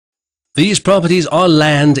These properties are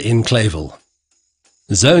land in Clayville.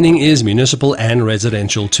 Zoning is municipal and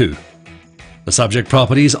residential too. The subject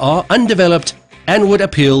properties are undeveloped and would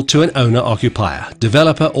appeal to an owner-occupier,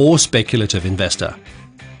 developer or speculative investor.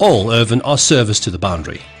 All Irvin are serviced to the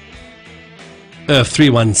boundary. IRF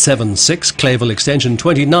 3176, Clayville Extension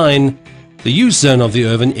 29, the use zone of the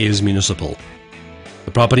Irvin is municipal.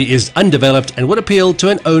 The property is undeveloped and would appeal to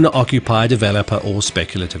an owner-occupier, developer or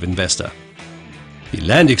speculative investor. The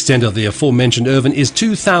land extent of the aforementioned Irvin is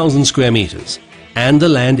 2,000 square meters, and the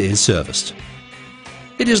land is serviced.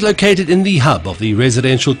 It is located in the hub of the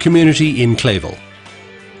residential community in Clayville.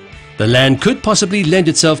 The land could possibly lend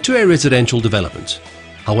itself to a residential development.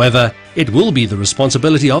 However, it will be the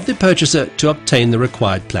responsibility of the purchaser to obtain the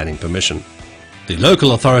required planning permission. The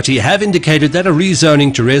local authority have indicated that a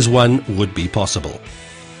rezoning to Res 1 would be possible.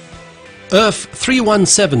 IRF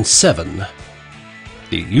 3177.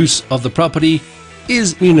 The use of the property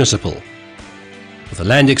is municipal, with a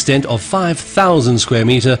land extent of 5,000 square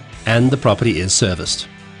meter, and the property is serviced.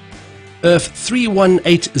 IRF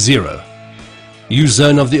 3180. Use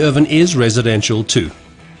zone of the Irvin is residential too.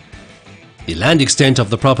 The land extent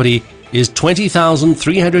of the property is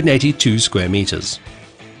 20,382 square meters.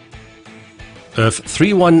 IRF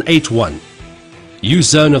 3181. Use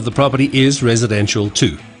zone of the property is residential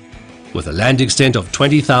too, with a land extent of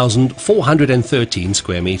 20,413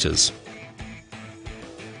 square meters.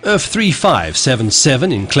 IRF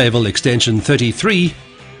 3577 in Clayville Extension 33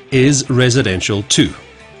 is residential too,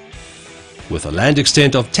 with a land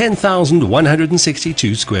extent of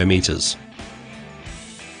 10,162 square meters.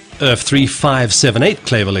 IRF 3578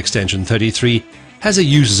 Clayville Extension 33 has a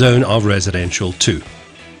use zone of residential too.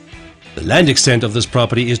 The land extent of this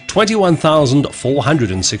property is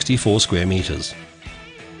 21,464 square meters.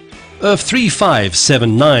 IRF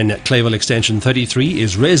 3579 Clayville Extension 33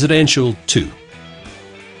 is residential too.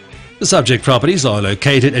 The subject properties are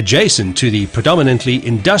located adjacent to the predominantly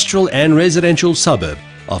industrial and residential suburb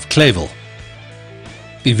of Clayville.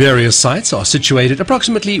 The various sites are situated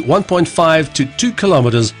approximately 1.5 to 2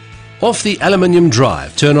 kilometers off the Aluminium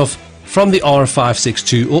Drive turnoff from the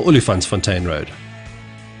R562 or Olifantsfontein Road.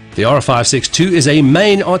 The R562 is a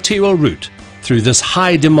main arterial route through this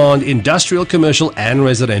high-demand industrial, commercial and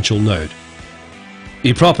residential node.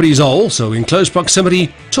 The properties are also in close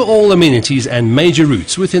proximity to all amenities and major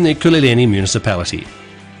routes within the Ekurhuleni municipality.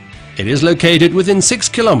 It is located within 6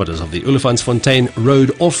 kilometers of the Olifantsfontein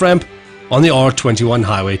Road off-ramp on the R21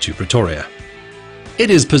 highway to Pretoria. It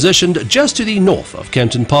is positioned just to the north of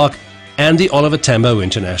Kempton Park and the Oliver Tambo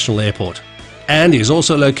International Airport, and is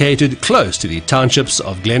also located close to the townships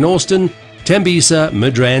of Glen Austin, Tembisa,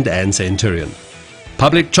 Midrand and Centurion.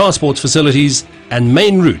 Public transport facilities and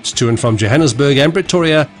main routes to and from Johannesburg and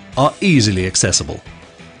Pretoria are easily accessible.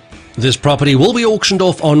 This property will be auctioned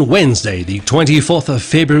off on Wednesday, the 24th of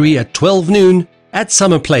February at 12 noon at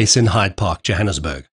Summer Place in Hyde Park, Johannesburg.